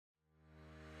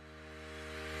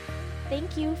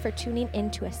Thank you for tuning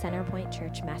into a Centerpoint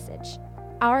Church message.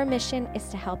 Our mission is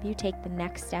to help you take the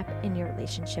next step in your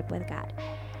relationship with God.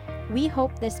 We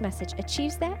hope this message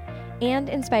achieves that and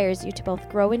inspires you to both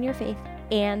grow in your faith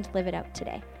and live it out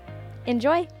today.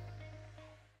 Enjoy!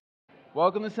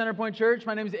 Welcome to Centerpoint Church.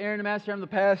 My name is Aaron Master. I'm the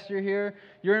pastor here.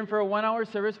 You're in for a 1-hour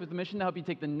service with the mission to help you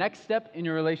take the next step in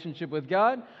your relationship with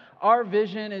God. Our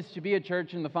vision is to be a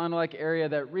church in the Fond du Lac area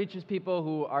that reaches people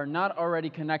who are not already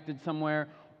connected somewhere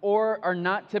or are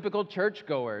not typical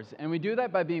churchgoers. And we do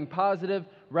that by being positive,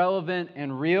 relevant,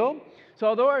 and real. So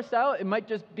although our style, it might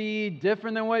just be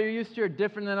different than what you're used to or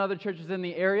different than other churches in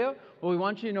the area, what we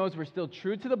want you to know is we're still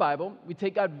true to the Bible. We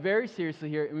take God very seriously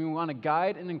here, and we want to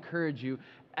guide and encourage you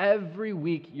every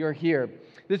week you're here.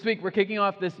 This week, we're kicking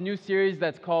off this new series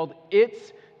that's called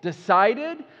It's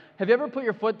Decided. Have you ever put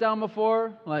your foot down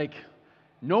before? Like,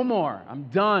 no more. I'm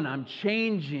done. I'm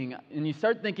changing. And you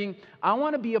start thinking, I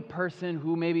want to be a person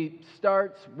who maybe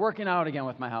starts working out again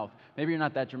with my health. Maybe you're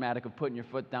not that dramatic of putting your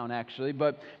foot down, actually,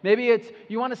 but maybe it's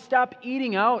you want to stop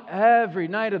eating out every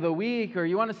night of the week, or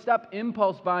you want to stop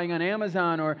impulse buying on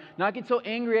Amazon, or not get so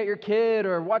angry at your kid,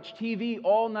 or watch TV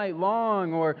all night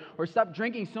long, or stop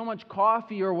drinking so much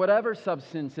coffee, or whatever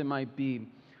substance it might be.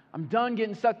 I'm done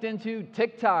getting sucked into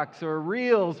TikToks or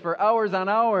Reels for hours on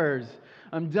hours.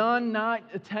 I'm done not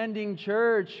attending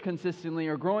church consistently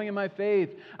or growing in my faith.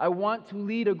 I want to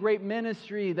lead a great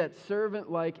ministry that's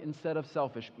servant-like instead of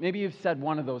selfish. Maybe you've said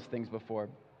one of those things before.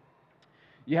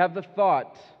 You have the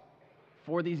thought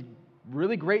for these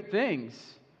really great things,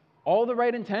 all the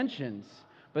right intentions,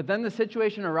 but then the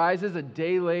situation arises a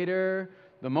day later,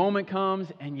 the moment comes,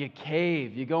 and you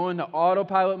cave. You go into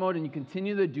autopilot mode, and you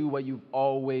continue to do what you've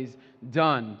always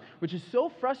done, which is so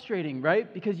frustrating,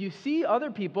 right? Because you see other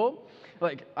people,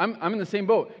 like I'm in the same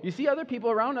boat. You see other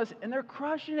people around us, and they're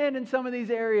crushing it in some of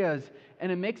these areas,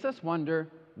 and it makes us wonder,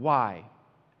 why?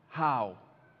 How?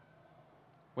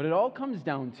 What it all comes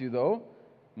down to, though,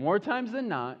 more times than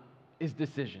not, is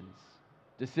decisions.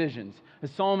 Decisions. The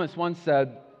psalmist once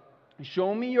said,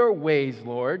 "Show me your ways,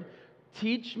 Lord.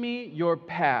 Teach me your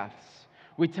paths."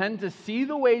 We tend to see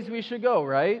the ways we should go,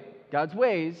 right? God's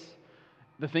ways,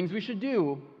 the things we should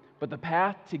do, but the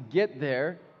path to get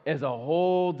there is a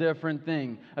whole different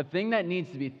thing. A thing that needs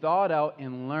to be thought out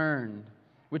and learned,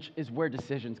 which is where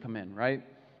decisions come in, right?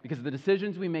 Because the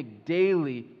decisions we make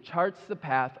daily charts the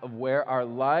path of where our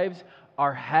lives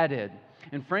are headed.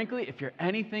 And frankly, if you're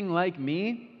anything like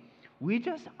me, we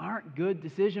just aren't good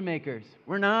decision makers.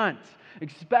 We're not.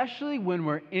 Especially when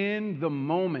we're in the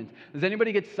moment. Does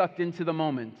anybody get sucked into the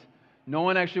moment? No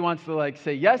one actually wants to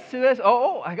say yes to this.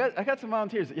 I got some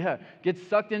volunteers. Yeah, get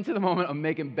sucked into the moment of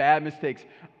making bad mistakes.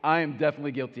 I am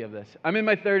definitely guilty of this. I'm in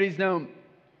my 30s now,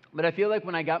 but I feel like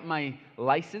when I got my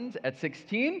license at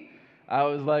 16, I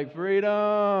was like,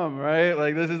 freedom, right?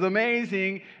 Like, this is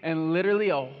amazing. And literally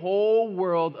a whole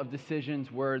world of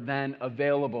decisions were then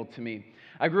available to me.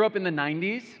 I grew up in the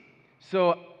 90s,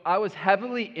 so I was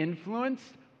heavily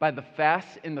influenced by the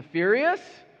Fast and the Furious.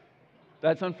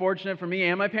 That's unfortunate for me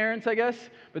and my parents, I guess.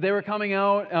 But they were coming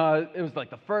out. It was like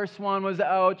the first one was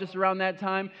out just around that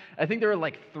time. I think there were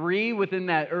like 3 within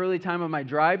that early time of my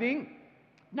driving.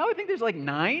 Now I think there's like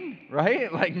 9,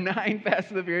 right? Like 9 Fast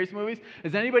and the Furious movies.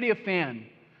 Is anybody a fan?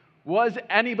 Was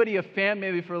anybody a fan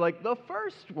maybe for like the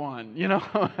first one, you know?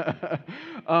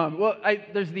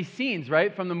 There's these scenes,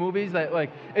 right, from the movies that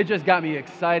it just got me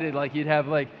excited. Like you'd have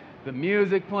like the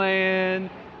music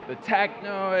playing, the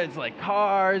techno, it's like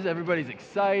cars, everybody's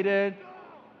excited,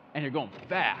 and you're going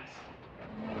fast.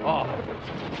 Oh.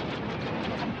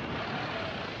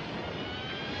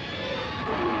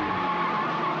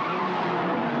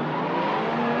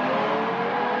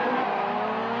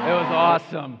 It was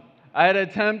awesome. I had to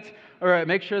attempt or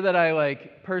make sure that I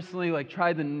personally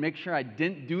tried to make sure I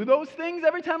didn't do those things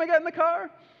every time I got in the car.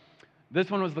 This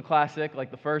one was the classic,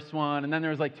 the first one, and then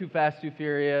there was Too Fast, Too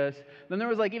Furious. Then there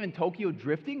was even Tokyo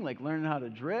drifting, learning how to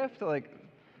drift.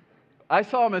 I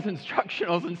saw them as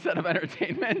instructionals instead of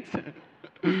entertainment.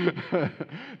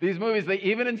 These movies, they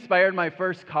even inspired my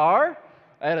first car.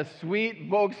 I had a sweet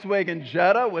Volkswagen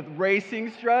Jetta with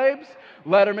racing stripes,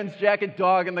 Letterman's jacket,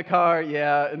 dog in the car,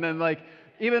 yeah, and then I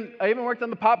even worked on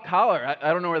the pop collar.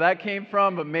 I don't know where that came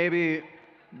from, but maybe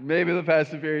the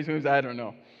Fast and Furious movies, I don't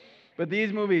know. But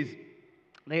these movies,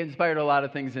 they inspired a lot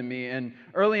of things in me. And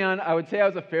early on, I would say I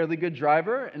was a fairly good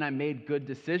driver, and I made good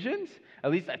decisions.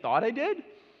 At least I thought I did.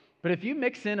 But if you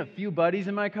mix in a few buddies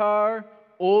in my car,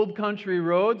 old country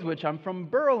roads, which I'm from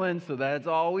Berlin, so that's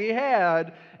all we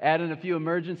had, add in a few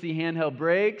emergency handheld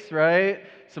brakes, right?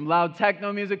 Some loud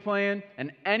techno music playing,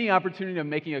 and any opportunity of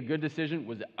making a good decision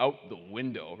was out the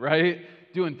window, right?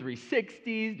 doing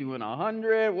 360s, doing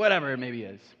 100, whatever it maybe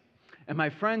is. And my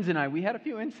friends and I, we had a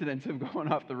few incidents of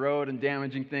going off the road and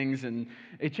damaging things, and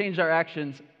it changed our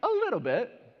actions a little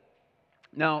bit.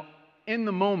 Now, in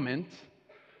the moment,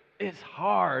 it's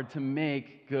hard to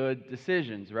make good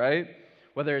decisions, right?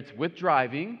 Whether it's with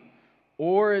driving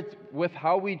or it's with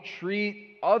how we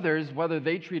treat others, whether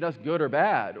they treat us good or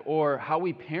bad, or how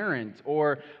we parent,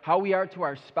 or how we are to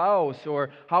our spouse, or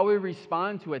how we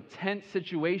respond to a tense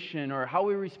situation, or how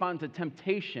we respond to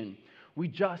temptation. We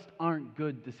just aren't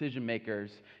good decision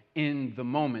makers in the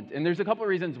moment. And there's a couple of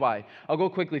reasons why. I'll go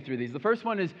quickly through these. The first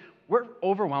one is we're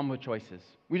overwhelmed with choices.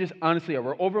 We just honestly are.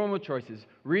 We're overwhelmed with choices.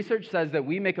 Research says that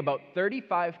we make about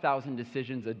 35,000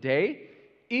 decisions a day.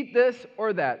 Eat this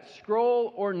or that,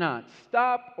 scroll or not,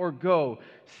 stop or go,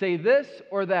 say this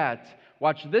or that,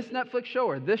 watch this Netflix show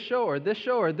or this show or this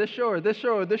show or this show or this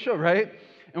show or this show, right?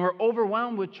 And we're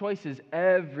overwhelmed with choices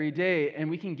every day, and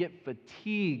we can get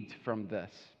fatigued from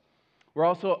this. We're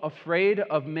also afraid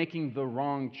of making the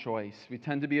wrong choice. We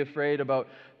tend to be afraid about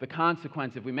the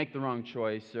consequence if we make the wrong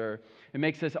choice, or it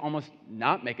makes us almost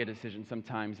not make a decision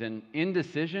sometimes. And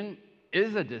indecision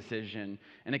is a decision,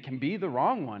 and it can be the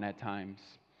wrong one at times.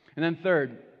 And then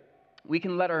third, we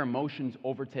can let our emotions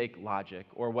overtake logic,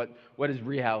 or what is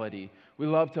reality. We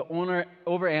love to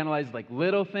overanalyze like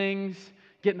little things,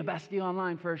 getting the best deal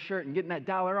online for a shirt and getting that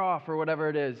 $1 off or whatever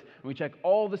it is. And we check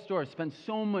all the stores, spend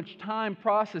so much time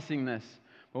processing this.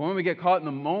 But when we get caught in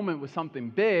the moment with something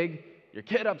big, your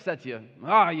kid upsets you.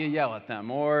 You yell at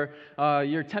them. Or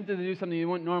you're tempted to do something you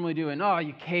wouldn't normally do, and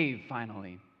you cave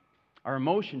finally. Our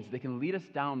emotions, they can lead us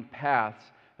down paths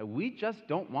that we just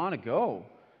don't want to go.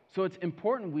 So it's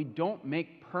important we don't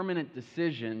make permanent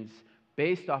decisions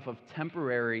based off of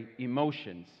temporary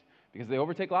emotions because they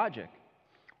overtake logic.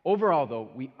 Overall, though,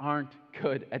 we aren't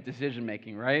good at decision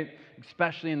making, right?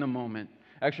 Especially in the moment.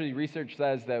 Actually, research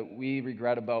says that we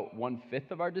regret about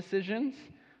 1/5 of our decisions.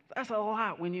 That's a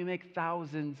lot when you make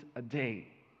thousands a day.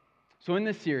 So in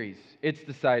this series, it's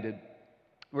decided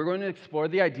we're going to explore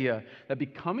the idea that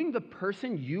becoming the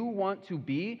person you want to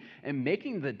be and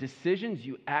making the decisions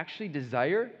you actually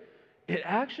desire, it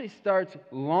actually starts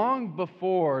long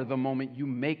before the moment you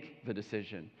make the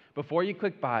decision. Before you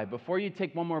click buy, before you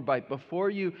take one more bite, before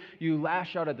you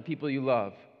lash out at the people you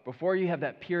love, before you have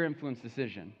that peer influence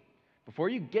decision. Before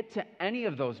you get to any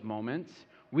of those moments,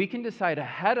 we can decide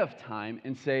ahead of time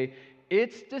and say,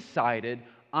 it's decided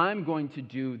I'm going to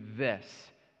do this,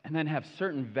 and then have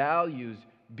certain values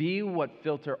be what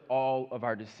filter all of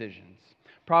our decisions.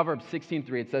 Proverbs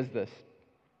 16:3, it says this,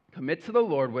 commit to the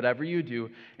Lord whatever you do,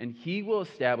 and He will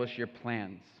establish your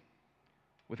plans.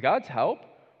 With God's help,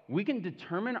 we can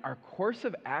determine our course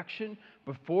of action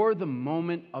before the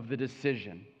moment of the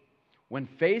decision. When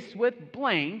faced with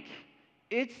blank,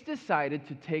 it's decided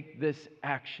to take this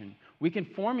action. We can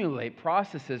formulate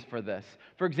processes for this.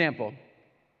 For example,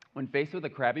 when faced with a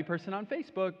crabby person on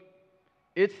Facebook,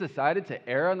 it's decided to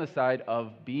err on the side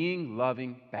of being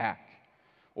loving back.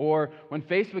 Or when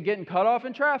faced with getting cut off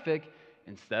in traffic,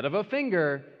 instead of a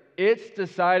finger, it's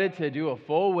decided to do a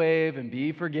full wave and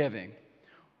be forgiving.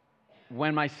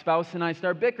 When my spouse and I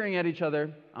start bickering at each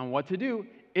other on what to do,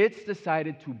 it's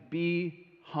decided to be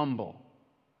humble.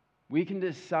 We can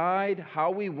decide how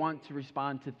we want to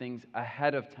respond to things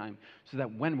ahead of time so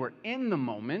that when we're in the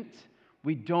moment,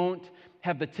 we don't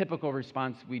have the typical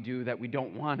response we do that we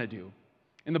don't want to do.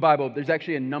 In the Bible, there's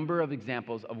actually a number of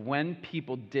examples of when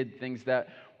people did things that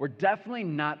were definitely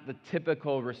not the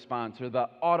typical response or the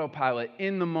autopilot,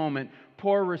 in the moment,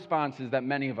 poor responses that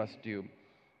many of us do.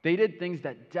 They did things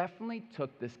that definitely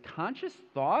took this conscious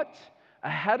thought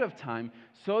ahead of time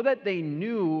so that they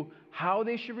knew how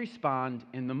they should respond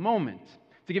in the moment.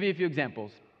 To give you a few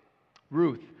examples,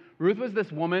 Ruth. Ruth was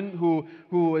this woman who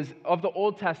was of the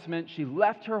Old Testament. She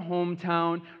left her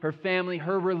hometown, her family,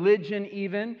 her religion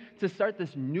even, to start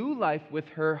this new life with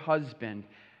her husband.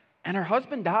 And her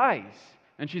husband dies.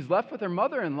 And she's left with her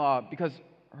mother-in-law because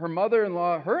her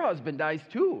mother-in-law, her husband dies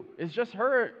too. It's just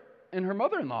her and her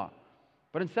mother-in-law.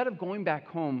 But instead of going back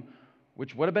home,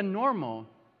 which would have been normal,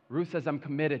 Ruth says, I'm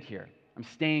committed here. I'm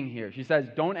staying here. She says,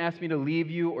 don't ask me to leave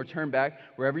you or turn back.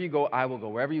 Wherever you go, I will go.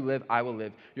 Wherever you live, I will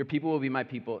live. Your people will be my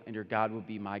people, and your God will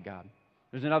be my God.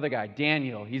 There's another guy,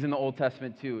 Daniel. He's in the Old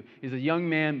Testament too. He's a young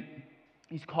man.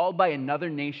 He's called by another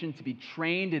nation to be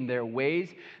trained in their ways.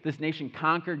 This nation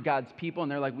conquered God's people,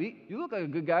 and they're like, you look like a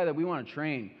good guy that we want to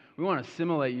train. We want to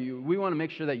assimilate you. We want to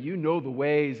make sure that you know the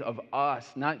ways of us,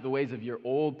 not the ways of your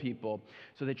old people.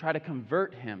 So they try to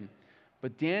convert him.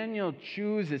 But Daniel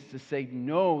chooses to say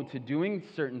no to doing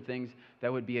certain things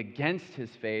that would be against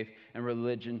his faith and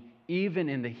religion, even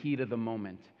in the heat of the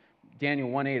moment. Daniel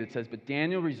 1:8, it says, "But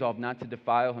Daniel resolved not to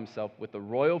defile himself with the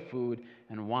royal food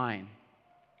and wine."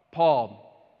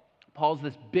 Paul's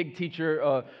this big teacher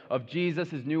of Jesus,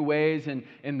 his new ways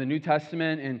in the New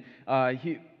Testament,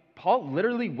 and Paul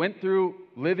literally went through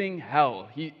living hell.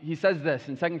 He says this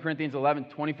in 2 Corinthians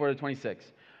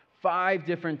 11:24-26. 5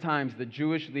 different times the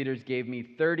Jewish leaders gave me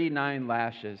 39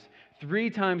 lashes. 3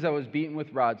 times I was beaten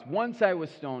with rods. Once I was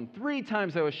stoned. 3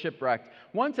 times I was shipwrecked.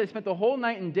 Once I spent the whole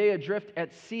night and day adrift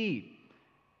at sea.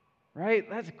 Right?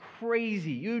 That's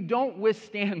crazy. You don't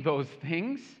withstand those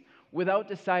things without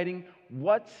deciding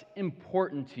what's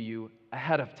important to you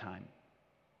ahead of time.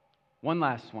 One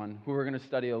last one, who we're going to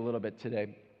study a little bit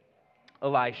today.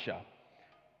 Elisha.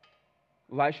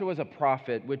 Elisha was a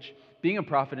prophet, which being a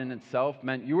prophet in itself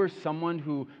meant you were someone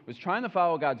who was trying to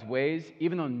follow God's ways,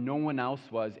 even though no one else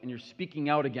was, and you're speaking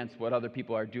out against what other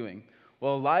people are doing.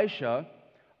 Well, Elisha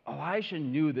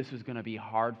knew this was going to be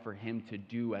hard for him to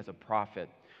do as a prophet.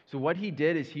 So what he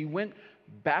did is he went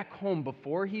back home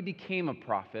before he became a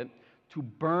prophet to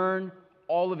burn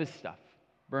all of his stuff.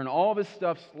 Burn all of his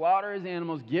stuff, slaughter his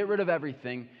animals, get rid of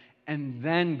everything, and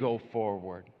then go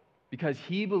forward. Because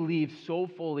he believed so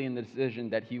fully in the decision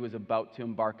that he was about to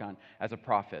embark on as a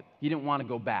prophet. He didn't want to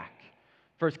go back.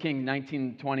 1 Kings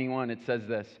 19:21, it says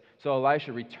this. So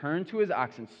Elisha returned to his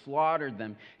oxen, slaughtered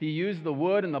them. He used the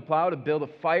wood and the plow to build a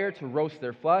fire to roast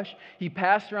their flesh. He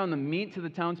passed around the meat to the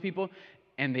townspeople,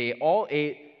 and they all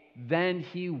ate. Then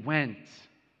he went.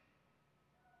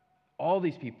 All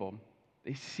these people,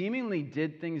 they seemingly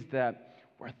did things that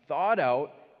were thought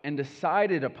out and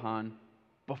decided upon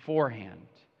beforehand.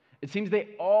 It seems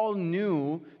they all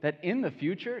knew that in the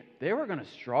future, they were going to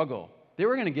struggle. They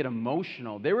were going to get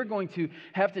emotional. They were going to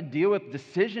have to deal with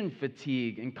decision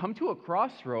fatigue and come to a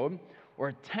crossroad or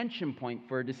a tension point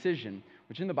for a decision,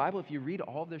 which in the Bible, if you read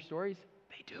all of their stories,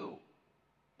 they do.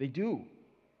 They do.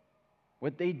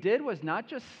 What they did was not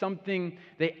just something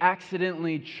they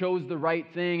accidentally chose the right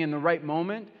thing in the right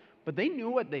moment, but they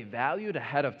knew what they valued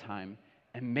ahead of time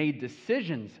and made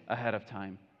decisions ahead of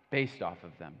time based off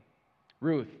of them.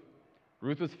 Ruth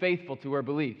was faithful to her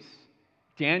beliefs.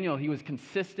 Daniel, he was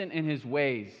consistent in his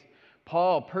ways.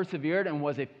 Paul persevered and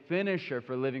was a finisher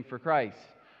for living for Christ.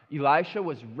 Elisha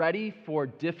was ready for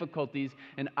difficulties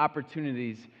and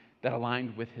opportunities that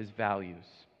aligned with his values.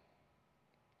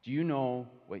 Do you know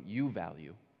what you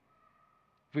value?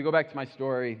 If we go back to my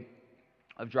story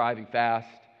of driving fast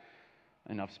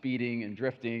and of speeding and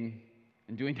drifting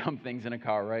and doing dumb things in a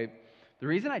car, right? The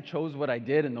reason I chose what I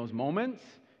did in those moments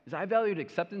is I valued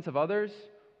acceptance of others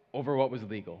over what was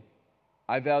legal.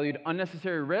 I valued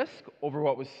unnecessary risk over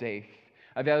what was safe.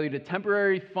 I valued a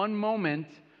temporary fun moment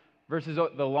versus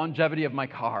the longevity of my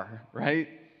car, right?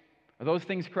 Are those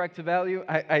things correct to value?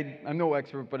 I'm no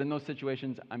expert, but in those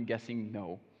situations, I'm guessing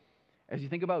no. As you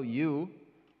think about you,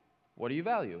 what do you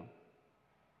value?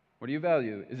 What do you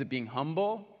value? Is it being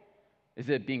humble? Is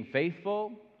it being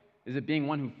faithful? Is it being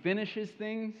one who finishes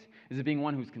things? Is it being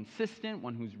one who's consistent,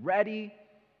 one who's ready?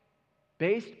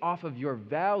 Based off of your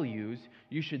values,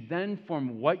 you should then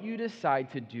form what you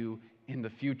decide to do in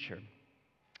the future.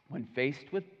 When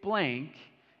faced with blank,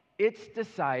 it's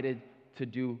decided to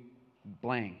do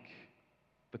blank.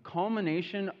 The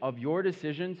culmination of your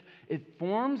decisions, it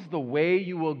forms the way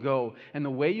you will go. And the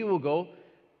way you will go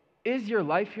is your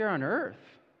life here on earth.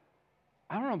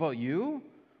 I don't know about you,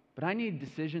 but I need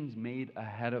decisions made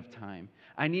ahead of time.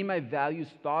 I need my values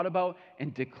thought about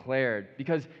and declared.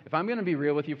 Because if I'm going to be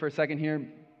real with you for a second here,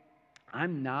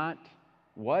 I'm not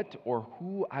what or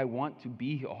who I want to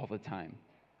be all the time.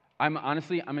 I'm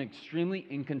an extremely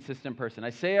inconsistent person. I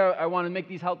say I want to make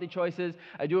these healthy choices.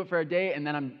 I do it for a day, and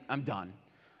then I'm done.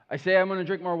 I say I'm going to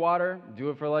drink more water, do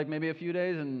it for like maybe a few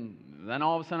days, and then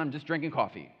all of a sudden I'm just drinking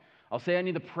coffee. I'll say I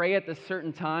need to pray at this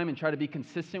certain time and try to be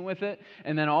consistent with it,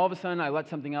 and then all of a sudden I let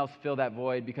something else fill that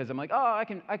void because I'm like, oh, I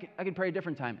can pray a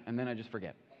different time, and then I just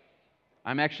forget.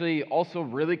 I'm actually also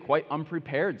really quite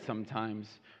unprepared sometimes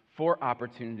for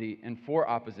opportunity and for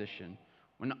opposition.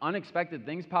 When unexpected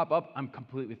things pop up, I'm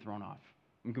completely thrown off.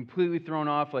 I'm completely thrown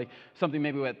off, like something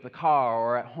maybe with the car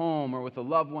or at home or with a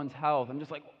loved one's health. I'm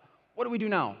just like, what do we do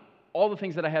now? All the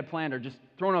things that I had planned are just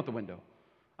thrown out the window.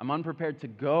 I'm unprepared to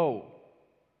go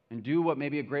and do what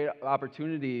maybe a great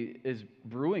opportunity is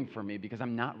brewing for me because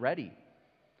I'm not ready.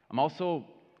 I'm also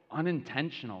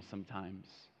unintentional sometimes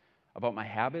about my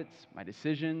habits, my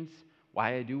decisions,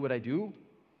 why I do what I do.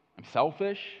 I'm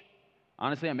selfish.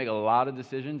 Honestly, I make a lot of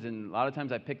decisions, and a lot of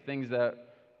times I pick things that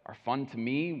are fun to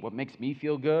me, what makes me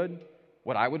feel good,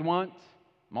 what I would want.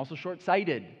 I'm also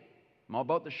short-sighted. I'm all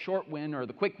about the short win or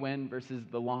the quick win versus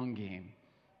the long game.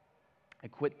 I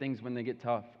quit things when they get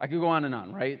tough. I could go on and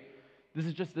on, right? This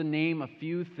is just to name a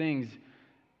few things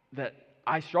that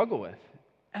I struggle with.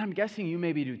 And I'm guessing you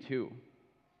maybe do too.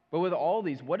 But with all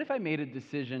these, what if I made a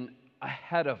decision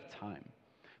ahead of time?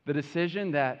 The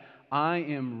decision that I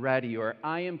am ready, or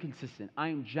I am consistent, I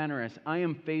am generous, I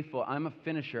am faithful, I'm a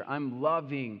finisher, I'm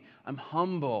loving, I'm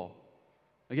humble.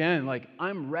 Again, like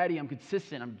I'm ready, I'm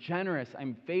consistent, I'm generous,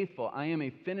 I'm faithful, I am a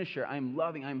finisher, I'm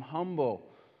loving, I'm humble.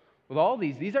 With all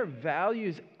these are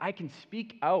values I can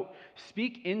speak out,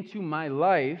 speak into my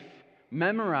life,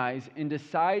 memorize, and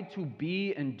decide to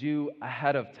be and do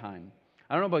ahead of time.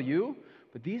 I don't know about you,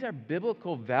 but these are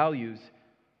biblical values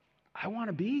I want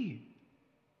to be.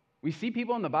 We see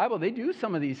people in the Bible, they do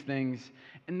some of these things,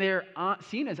 and they're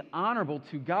seen as honorable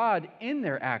to God in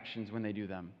their actions when they do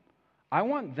them. I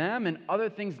want them and other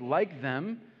things like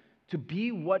them to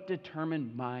be what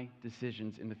determine my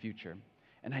decisions in the future.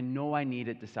 And I know I need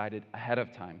it decided ahead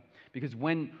of time. Because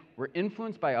when we're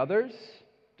influenced by others,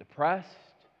 depressed,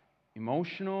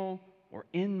 emotional, or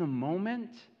in the moment,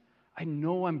 I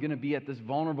know I'm going to be at this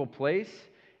vulnerable place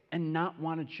and not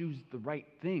want to choose the right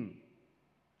thing.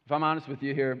 If I'm honest with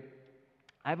you here,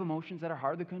 I have emotions that are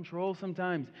hard to control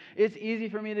sometimes. It's easy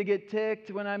for me to get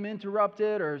ticked when I'm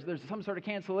interrupted or there's some sort of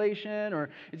cancellation, or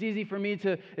it's easy for me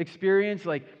to experience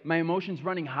like my emotions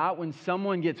running hot when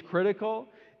someone gets critical.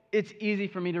 It's easy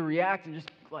for me to react and just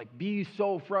like be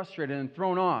so frustrated and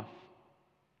thrown off.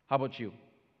 How about you?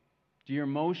 Do your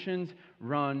emotions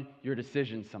run your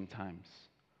decisions sometimes?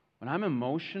 When I'm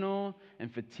emotional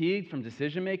and fatigued from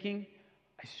decision making,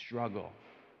 I struggle.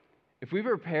 If we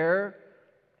prepare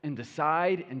and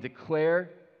decide and declare,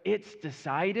 it's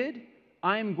decided,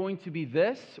 I'm going to be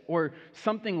this or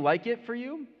something like it for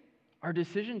you, our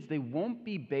decisions, they won't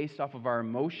be based off of our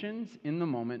emotions in the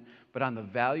moment, but on the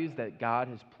values that God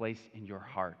has placed in your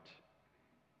heart.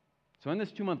 So in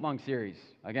this 2-month-long series,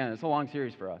 again, it's a long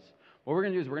series for us, what we're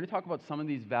going to do is we're going to talk about some of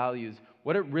these values,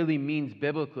 what it really means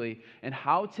biblically, and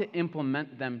how to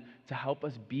implement them to help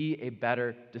us be a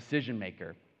better decision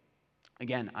maker.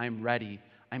 Again, I'm ready,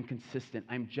 I'm consistent,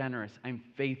 I'm generous, I'm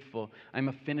faithful, I'm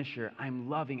a finisher, I'm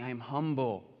loving, I'm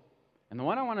humble. And the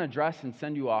one I want to address and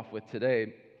send you off with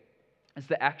today is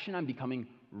the action on becoming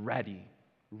ready.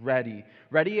 Ready.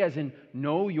 Ready as in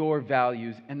know your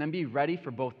values and then be ready for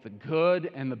both the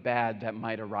good and the bad that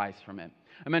might arise from it.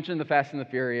 I mentioned The Fast and the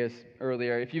Furious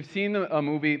earlier. If you've seen a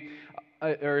movie,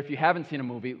 or if you haven't seen a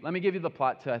movie, let me give you the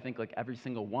plot to, I think, like every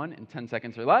single one in 10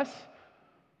 seconds or less.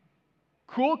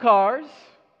 Cool cars,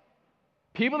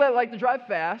 people that like to drive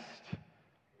fast,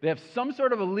 they have some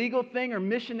sort of illegal thing or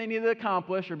mission they need to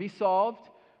accomplish or be solved,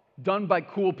 done by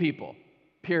cool people,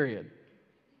 period.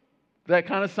 That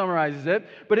kind of summarizes it.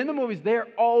 But in the movies, they're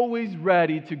always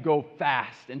ready to go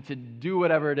fast and to do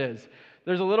whatever it is.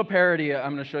 There's a little parody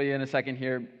I'm going to show you in a second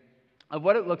here of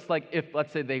what it looks like if,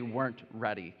 let's say, they weren't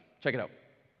ready. Check it out.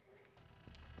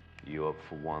 You up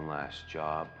for one last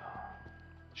job?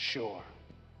 Sure.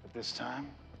 But this time,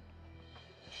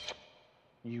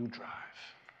 you drive.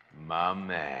 My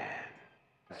man.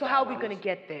 So how are we gonna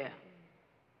get there?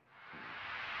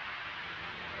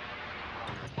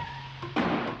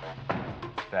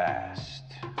 Fast.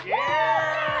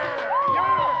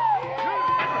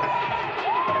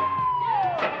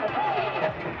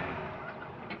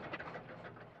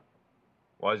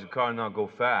 Why does the car not go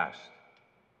fast?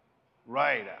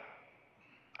 Right.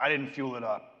 I didn't fuel it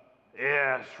up.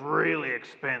 Yeah, it's really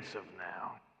expensive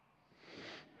now.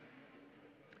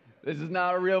 This is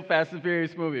not a real Fast and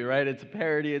Furious movie, right? It's a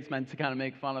parody. It's meant to kind of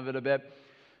make fun of it a bit.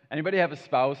 Anybody have a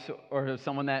spouse or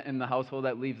someone that in the household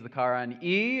that leaves the car on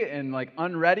E and like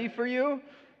unready for you?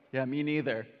 Yeah, me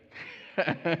neither.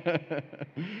 To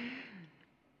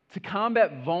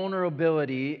combat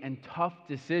vulnerability and tough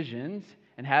decisions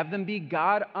and have them be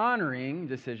God-honoring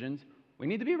decisions, we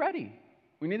need to be ready.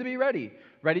 We need to be ready.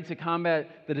 Ready to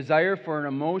combat the desire for an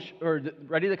emotion, or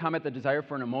ready to combat the desire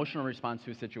for an emotional response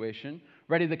to a situation.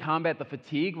 Ready to combat the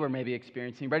fatigue we're maybe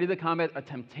experiencing. Ready to combat a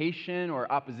temptation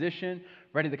or opposition.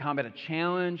 Ready to combat a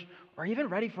challenge, or even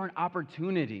ready for an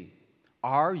opportunity.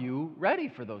 Are you ready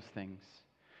for those things?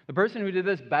 The person who did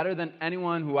this better than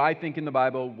anyone who I think in the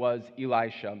Bible was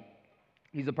Elisha.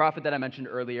 He's a prophet that I mentioned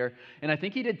earlier, and I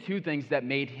think he did 2 things that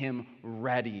made him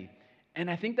ready. And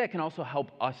I think that can also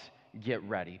help us get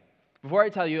ready. Before I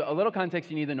tell you, a little context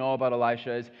you need to know about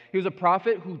Elisha is he was a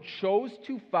prophet who chose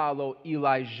to follow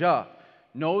Elijah.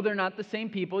 No, they're not the same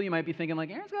people. You might be thinking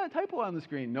like, Aaron's got a typo on the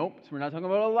screen. Nope, so we're not talking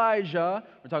about Elijah.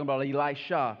 We're talking about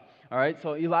Elisha. All right,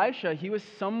 so Elisha, he was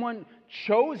someone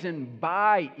chosen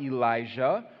by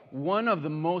Elijah. One of the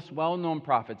most well-known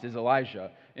prophets is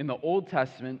Elijah in the Old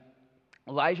Testament.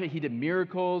 Elijah, he did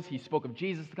miracles. He spoke of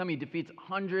Jesus to come. He defeats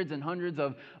hundreds and hundreds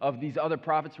of these other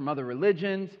prophets from other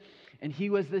religions. And he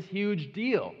was this huge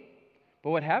deal.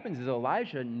 But what happens is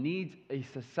Elijah needs a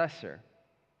successor.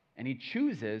 And he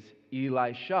chooses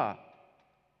Elisha.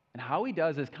 And how he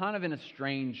does is kind of in a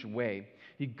strange way.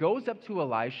 He goes up to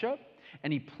Elisha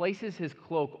and he places his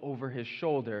cloak over his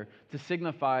shoulder to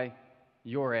signify,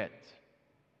 you're it.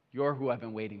 You're who I've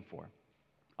been waiting for.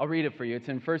 I'll read it for you. It's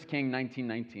in 1 Kings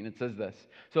 19:19. It says this.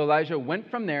 So Elijah went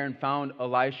from there and found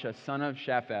Elisha, son of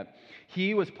Shaphat.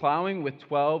 He was plowing with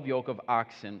 12 yoke of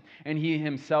oxen, and he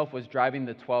himself was driving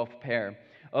the 12th pair.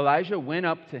 Elijah went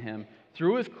up to him,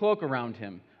 threw his cloak around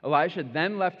him. Elisha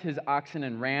then left his oxen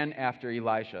and ran after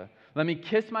Elisha. Let me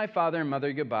kiss my father and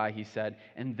mother goodbye, he said,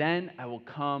 and then I will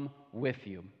come with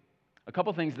you. A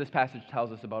couple things this passage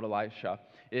tells us about Elisha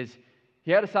is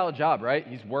he had a solid job, right?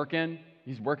 He's working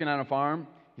on a farm.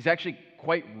 He's actually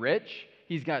quite rich.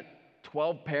 He's got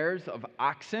 12 pairs of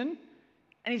oxen,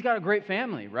 and he's got a great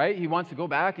family, right? He wants to go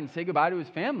back and say goodbye to his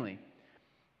family.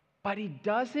 But he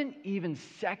doesn't even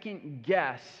second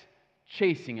guess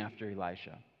chasing after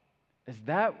Elisha, as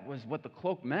that was what the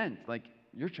cloak meant. Like,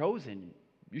 you're chosen.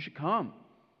 You should come.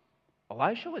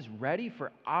 Elisha was ready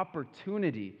for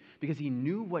opportunity because he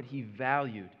knew what he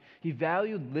valued. He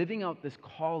valued living out this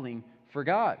calling for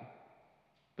God.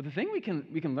 But the thing we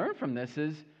can learn from this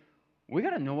is we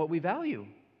got to know what we value.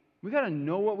 We got to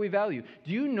know what we value.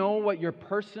 Do you know what your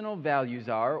personal values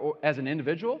are or as an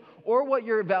individual, or what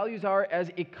your values are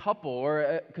as a couple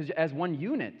or as one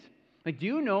unit? Like, do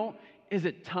you know, is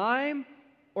it time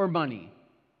or money?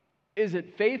 Is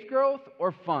it faith growth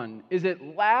or fun? Is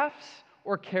it laughs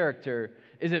or character?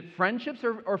 Is it friendships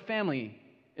or family?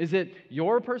 Is it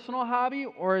your personal hobby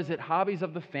or is it hobbies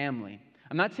of the family?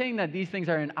 I'm not saying that these things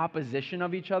are in opposition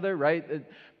of each other, right?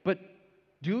 But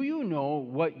do you know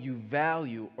what you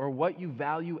value or what you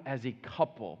value as a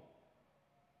couple?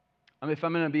 If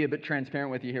I'm going to be a bit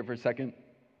transparent with you here for a second,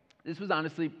 this was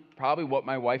honestly probably what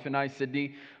my wife and I,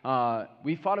 Sydney,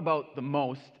 we fought about the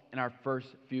most in our first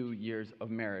few years of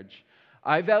marriage.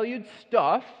 I valued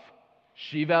stuff.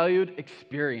 She valued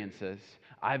experiences.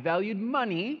 I valued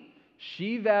money.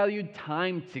 She valued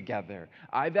time together.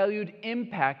 I valued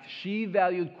impact. She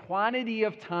valued quantity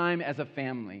of time as a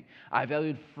family. I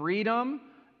valued freedom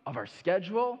of our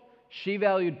schedule. She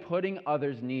valued putting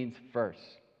others' needs first.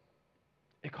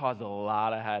 It caused a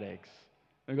lot of headaches.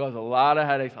 It caused a lot of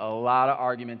headaches, a lot of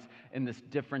arguments in this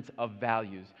difference of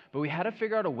values. But we had to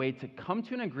figure out a way to come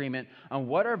to an agreement on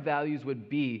what our values would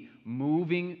be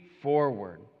moving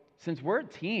forward. Since we're a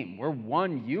team, we're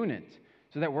one unit,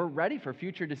 so that we're ready for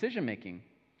future decision making.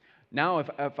 Now,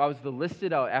 if I was to list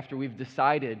it out after we've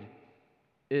decided,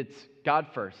 it's God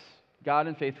first, God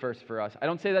and faith first for us. I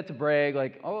don't say that to brag,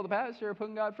 like, oh, the pastor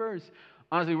putting God first.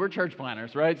 Honestly, we're church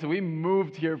planners, right? So we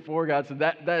moved here for God, so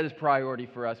that is priority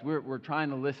for us. We're trying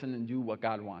to listen and do what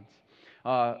God wants.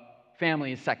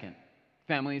 Family is second.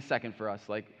 Family is second for us,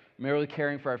 like merely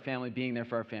caring for our family, being there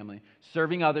for our family.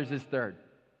 Serving others is third.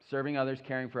 Serving others,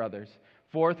 caring for others.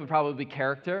 Fourth would probably be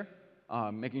character,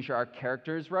 making sure our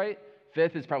character is right.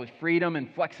 Fifth is probably freedom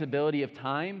and flexibility of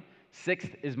time.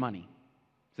 Sixth is money.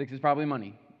 Sixth is probably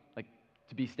money, like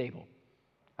to be stable.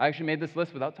 I actually made this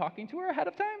list without talking to her ahead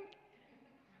of time.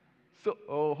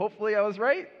 So hopefully I was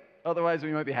right. Otherwise,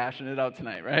 we might be hashing it out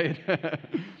tonight, right?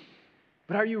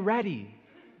 But are you ready?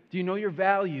 Do you know your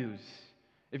values?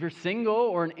 If you're single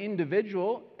or an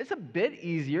individual, it's a bit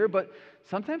easier, but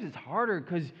sometimes it's harder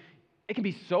because it can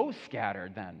be so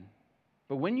scattered then.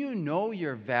 But when you know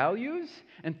your values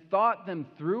and thought them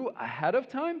through ahead of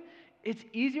time, it's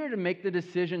easier to make the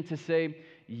decision to say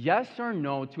yes or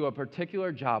no to a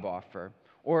particular job offer,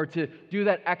 or to do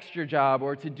that extra job,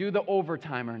 or to do the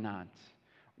overtime or not.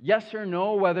 Yes or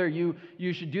no whether you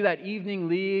should do that evening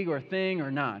league or thing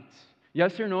or not.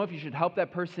 Yes or no if you should help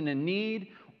that person in need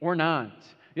or not.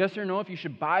 Yes or no if you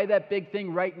should buy that big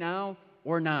thing right now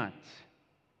or not.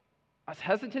 I was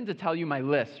hesitant to tell you my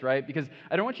list, right? Because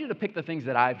I don't want you to pick the things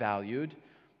that I valued,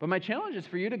 but my challenge is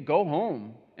for you to go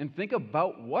home and think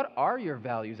about what are your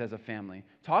values as a family.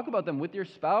 Talk about them with your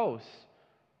spouse.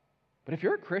 But if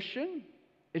you're a Christian,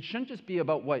 it shouldn't just be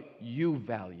about what you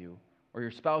value or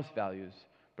your spouse values,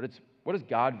 but it's what does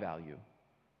God value?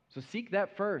 So seek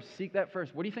that first. Seek that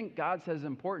first. What do you think God says is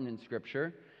important in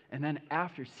Scripture? And then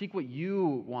after, seek what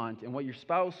you want and what your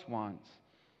spouse wants.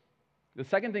 The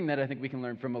second thing that I think we can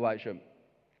learn from Elijah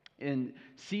and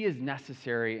see is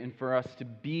necessary and for us to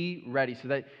be ready so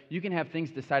that you can have things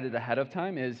decided ahead of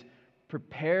time is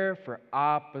prepare for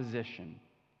opposition.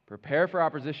 Prepare for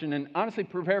opposition and honestly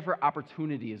prepare for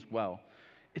opportunity as well.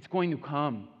 It's going to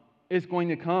come. is going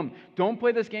to come. Don't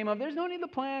play this game of there's no need to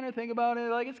plan or think about it.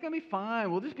 Like, it's going to be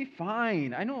fine. We'll just be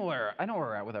fine. I know where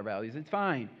we're at with our values. It's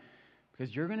fine.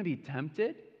 Because you're going to be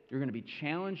tempted. You're going to be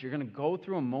challenged. You're going to go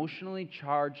through emotionally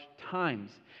charged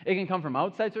times. It can come from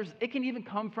outside sources. It can even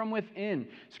come from within.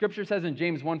 Scripture says in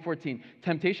James 1:14,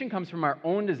 temptation comes from our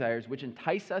own desires, which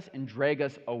entice us and drag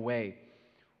us away.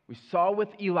 We saw with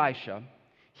Elisha,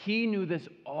 he knew this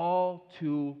all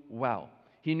too well.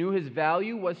 He knew his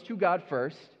value was to God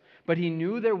first, but he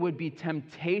knew there would be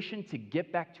temptation to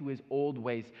get back to his old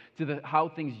ways, to how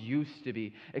things used to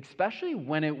be, especially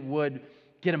when it would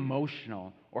get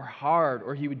emotional or hard,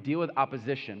 or he would deal with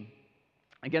opposition.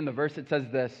 Again, the verse, it says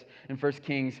this in 1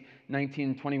 Kings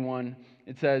 19:21.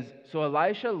 It says, so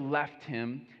Elisha left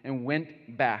him and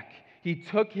went back. He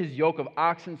took his yoke of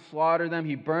oxen, slaughtered them.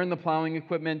 He burned the plowing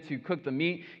equipment to cook the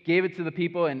meat, gave it to the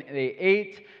people, and they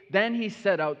ate. Then he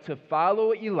set out to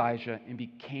follow Elijah and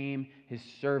became his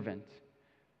servant.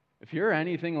 If you're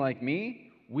anything like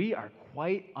me, we are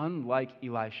quite unlike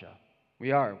Elisha.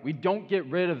 We are. We don't get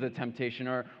rid of the temptation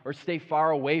or stay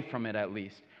far away from it, at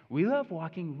least. We love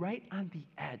walking right on the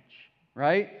edge,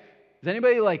 right? Does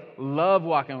anybody love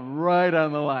walking right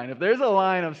on the line? If there's a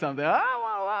line of something, I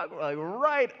want to walk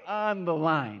right on the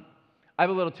line. I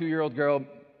have a little 2-year-old girl,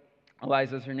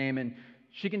 Eliza's her name, and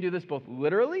she can do this both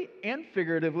literally and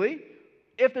figuratively.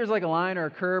 If there's a line or a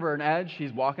curb or an edge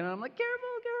she's walking on, I'm like,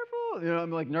 careful.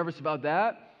 I'm nervous about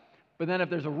that. But then if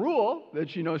there's a rule that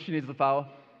she knows she needs to follow,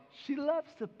 she loves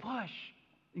to push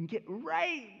and get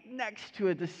right next to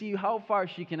it to see how far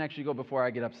she can actually go before I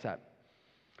get upset.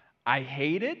 I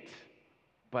hate it,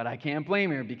 but I can't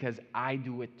blame her because I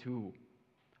do it too.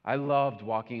 I loved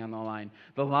walking on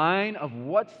the line of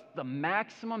what's the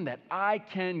maximum that I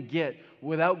can get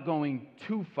without going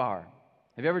too far.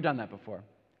 Have you ever done that before?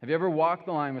 Have you ever walked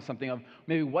the line with something of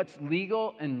maybe what's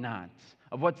legal and not,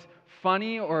 of what's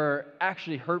funny or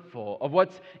actually hurtful, of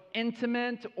what's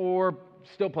intimate or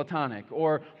still platonic,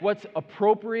 or what's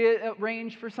appropriate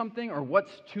range for something, or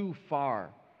what's too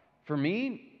far? For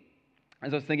me,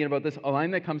 as I was thinking about this, a line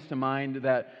that comes to mind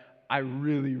that I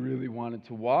really, really wanted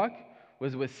to walk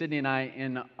was with Sydney and I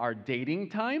in our dating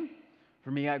time.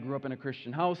 For me, I grew up in a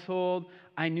Christian household.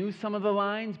 I knew some of the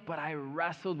lines, but I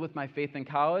wrestled with my faith in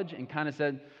college and kind of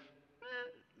said,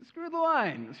 screw the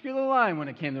line when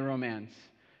it came to romance.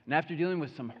 And after dealing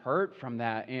with some hurt from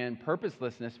that and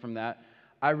purposelessness from that,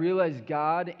 I realized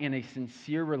God and a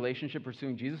sincere relationship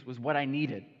pursuing Jesus was what I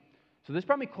needed. So this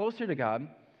brought me closer to God,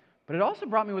 but it also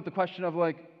brought me with the question of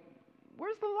where's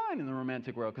the line in the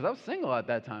romantic world? Because I was single at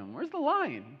that time. Where's the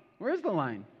line? Where's the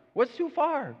line? What's too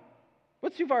far?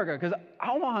 What's too far, God? Because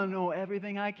I want to know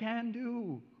everything I can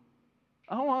do.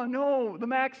 I want to know the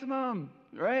maximum,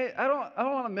 right? I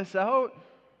don't want to miss out.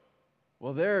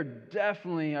 Well, there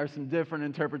definitely are some different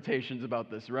interpretations about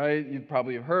this, right? You've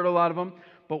probably heard a lot of them.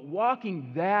 But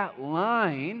walking that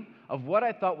line of what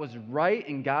I thought was right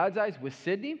in God's eyes with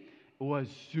Sydney was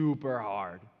super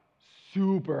hard.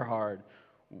 Super hard.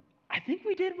 I think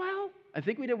we did well.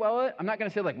 I'm not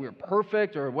going to say we were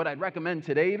perfect or what I'd recommend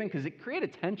today even, because it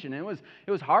created tension. And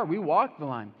it was hard. We walked the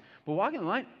line. But walking the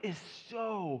line is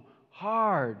so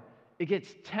hard. It gets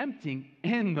tempting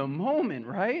in the moment,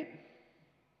 right?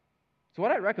 So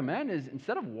what I recommend is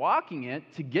instead of walking it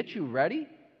to get you ready,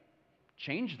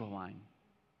 change the line.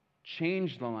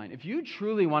 Change the line. If you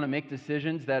truly want to make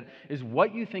decisions that is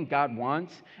what you think God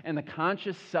wants and the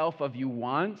conscious self of you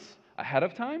wants ahead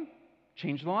of time,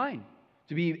 change the line.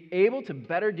 To be able to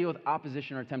better deal with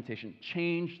opposition or temptation,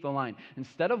 change the line.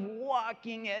 Instead of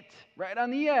walking it right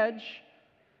on the edge,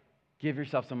 give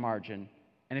yourself some margin.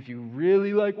 And if you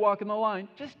really like walking the line,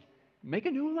 just make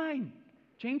a new line.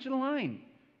 Change the line.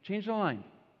 Change the line.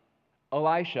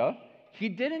 Elisha, he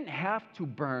didn't have to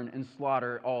burn and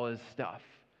slaughter all his stuff.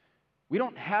 We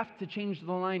don't have to change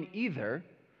the line either,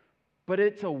 but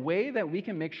it's a way that we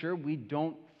can make sure we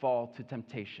don't fall to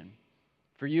temptation.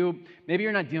 For you, maybe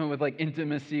you're not dealing with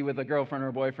intimacy with a girlfriend or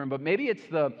a boyfriend, but maybe it's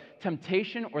the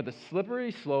temptation or the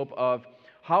slippery slope of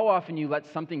how often you let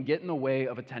something get in the way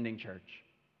of attending church.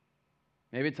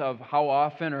 Maybe it's of how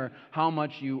often or how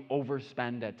much you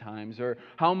overspend at times, or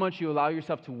how much you allow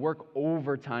yourself to work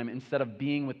overtime instead of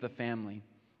being with the family.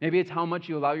 Maybe it's how much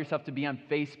you allow yourself to be on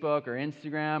Facebook or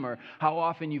Instagram, or how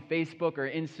often you Facebook or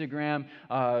Instagram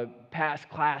past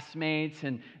classmates,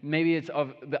 and maybe it's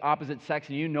of the opposite sex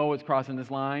and you know it's crossing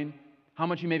this line. How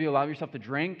much you maybe allow yourself to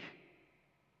drink.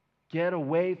 Get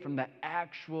away from the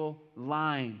actual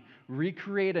line.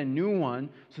 Recreate a new one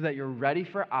so that you're ready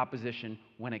for opposition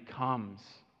when it comes.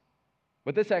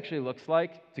 What this actually looks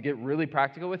like, to get really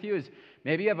practical with you, is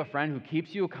maybe you have a friend who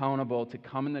keeps you accountable to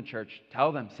come in the church.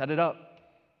 Tell them, set it up.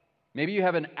 Maybe you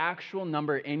have an actual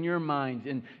number in your mind,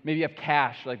 and maybe you have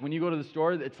cash. Like when you go to the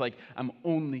store, it's like, I'm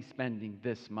only spending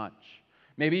this much.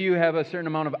 Maybe you have a certain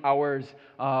amount of hours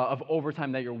of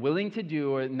overtime that you're willing to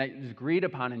do and that is agreed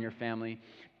upon in your family.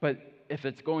 But if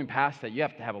it's going past that, you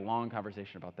have to have a long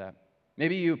conversation about that.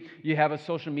 Maybe you have a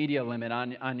social media limit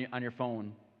on your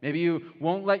phone. Maybe you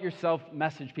won't let yourself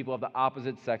message people of the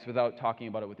opposite sex without talking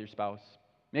about it with your spouse.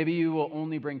 Maybe you will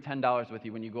only bring $10 with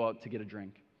you when you go out to get a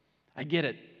drink. I get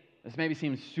it. This maybe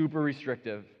seems super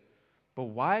restrictive, but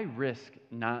why risk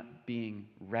not being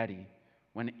ready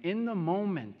when in the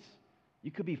moment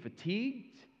you could be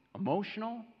fatigued,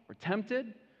 emotional, or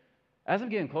tempted? As I'm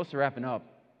getting close to wrapping up,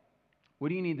 what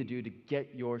do you need to do to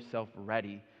get yourself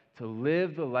ready to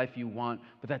live the life you want,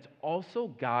 but that's also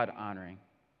God-honoring?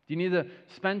 Do you need to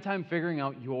spend time figuring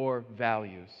out your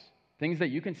values? Things that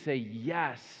you can say,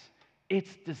 yes,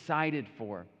 it's decided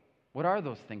for. What are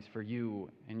those things for you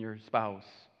and your spouse?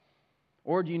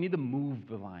 Or do you need to move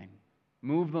the line?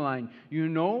 Move the line. You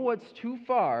know what's too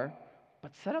far,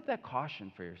 but set up that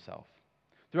caution for yourself.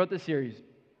 Throughout this series,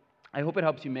 I hope it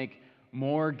helps you make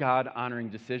more God-honoring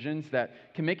decisions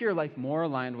that can make your life more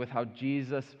aligned with how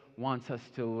Jesus wants us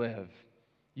to live.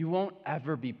 You won't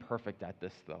ever be perfect at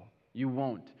this, though. You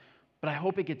won't. But I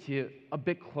hope it gets you a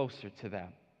bit closer to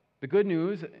that. The good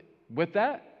news with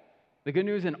that, the good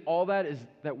news in all that is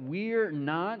that we're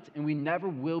not and we never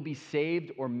will be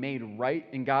saved or made right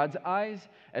in God's eyes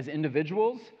as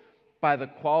individuals by the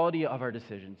quality of our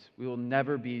decisions. We will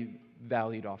never be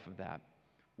valued off of that.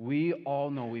 We all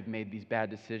know we've made these bad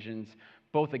decisions,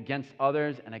 both against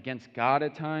others and against God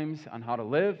at times, on how to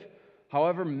live.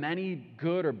 However many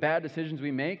good or bad decisions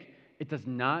we make, it does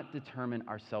not determine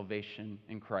our salvation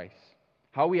in Christ.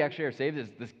 How we actually are saved is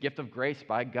this gift of grace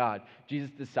by God. Jesus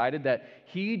decided that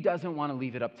he doesn't want to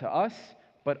leave it up to us,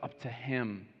 but up to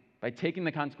him by taking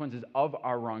the consequences of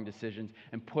our wrong decisions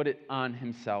and put it on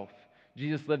himself.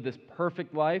 Jesus lived this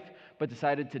perfect life, but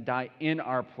decided to die in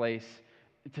our place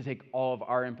to take all of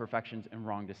our imperfections and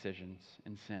wrong decisions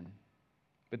and sin.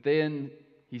 But then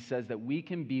he says that we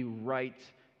can be right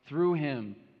through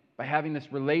him by having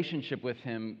this relationship with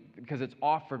him, because it's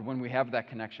offered when we have that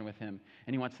connection with him.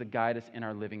 And he wants to guide us in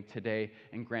our living today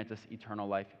and grant us eternal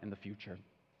life in the future.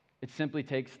 It simply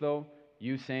takes, though,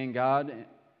 you saying God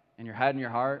in your head and your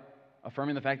heart,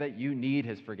 affirming the fact that you need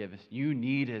his forgiveness. You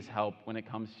need his help when it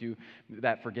comes to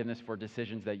that forgiveness for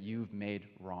decisions that you've made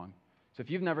wrong. So if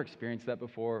you've never experienced that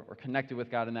before or connected with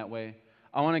God in that way,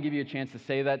 I want to give you a chance to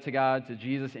say that to God, to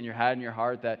Jesus in your head and your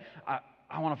heart, that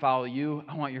I want to follow you.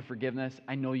 I want your forgiveness.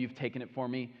 I know you've taken it for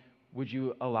me. Would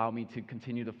you allow me to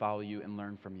continue to follow you and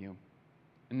learn from you?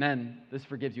 And then this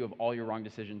forgives you of all your wrong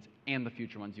decisions and the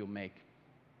future ones you'll make.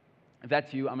 If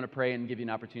that's you, I'm going to pray and give you an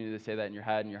opportunity to say that in your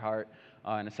head and your heart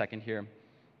in a second here.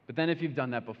 But then if you've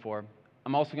done that before,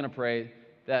 I'm also going to pray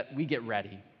that we get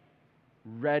ready.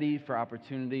 Ready for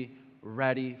opportunity,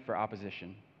 ready for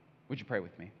opposition. Would you pray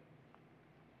with me?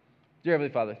 Dear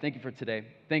Heavenly Father, thank you for today.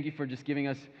 Thank you for just giving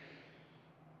us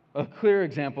a clear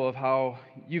example of how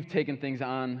you've taken things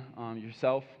on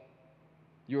yourself.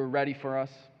 You were ready for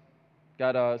us.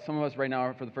 God, some of us right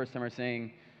now for the first time are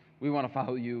saying, we want to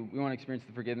follow you. We want to experience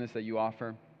the forgiveness that you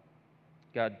offer.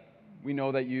 God, we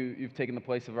know that you've taken the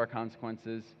place of our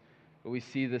consequences, but we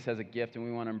see this as a gift and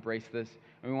we want to embrace this,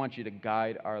 and we want you to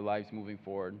guide our lives moving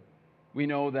forward. We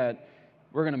know that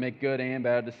we're going to make good and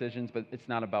bad decisions, but it's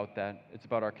not about that. It's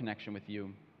about our connection with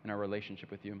you and our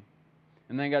relationship with you.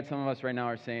 And then, God, some of us right now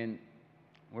are saying,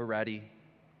 we're ready,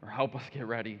 or help us get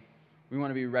ready. We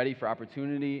want to be ready for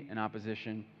opportunity and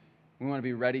opposition. We want to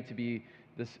be ready to be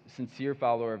this sincere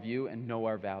follower of you and know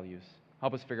our values.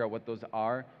 Help us figure out what those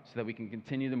are so that we can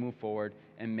continue to move forward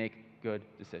and make good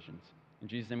decisions. In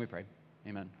Jesus' name we pray.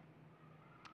 Amen.